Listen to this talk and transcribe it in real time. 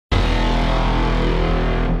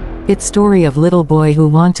It's story of little boy who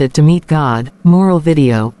wanted to meet God. Moral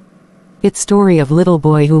video. It's story of little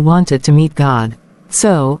boy who wanted to meet God.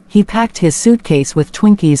 So, he packed his suitcase with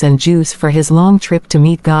Twinkies and juice for his long trip to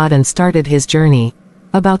meet God and started his journey.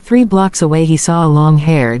 About 3 blocks away he saw a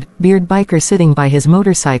long-haired, bearded biker sitting by his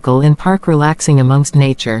motorcycle in park relaxing amongst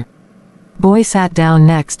nature. Boy sat down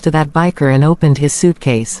next to that biker and opened his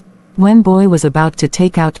suitcase. When boy was about to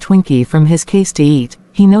take out Twinkie from his case to eat,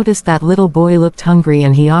 he noticed that little boy looked hungry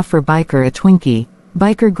and he offered biker a Twinkie.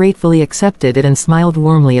 Biker gratefully accepted it and smiled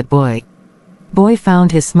warmly at boy. Boy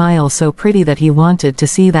found his smile so pretty that he wanted to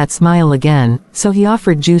see that smile again, so he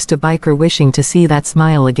offered juice to biker wishing to see that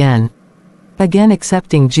smile again. Again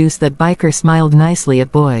accepting juice, that biker smiled nicely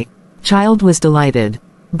at boy. Child was delighted.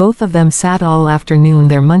 Both of them sat all afternoon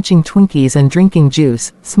there munching Twinkies and drinking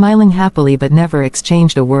juice, smiling happily but never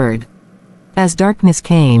exchanged a word. As darkness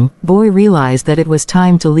came, boy realized that it was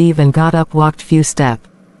time to leave and got up, walked few steps.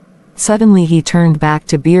 Suddenly he turned back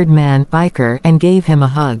to beard man biker and gave him a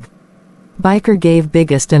hug. Biker gave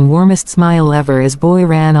biggest and warmest smile ever as boy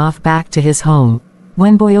ran off back to his home.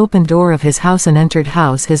 When boy opened door of his house and entered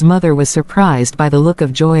house, his mother was surprised by the look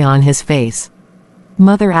of joy on his face.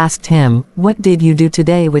 Mother asked him, "What did you do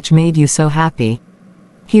today which made you so happy?"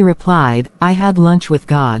 He replied, "I had lunch with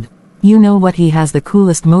God. You know what, he has the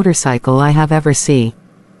coolest motorcycle I have ever seen."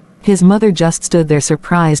 His mother just stood there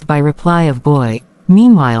surprised by reply of boy.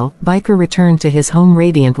 Meanwhile, biker returned to his home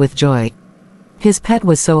radiant with joy. His pet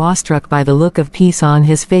was so awestruck by the look of peace on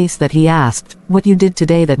his face that he asked, "What you did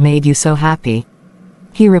today that made you so happy?"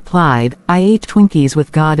 He replied, "I ate Twinkies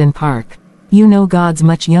with God in park. You know, God's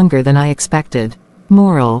much younger than I expected."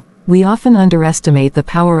 Moral: we often underestimate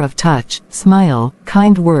the power of touch, smile,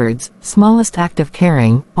 kind words, smallest act of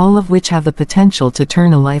caring, all of which have the potential to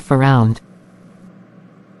turn a life around.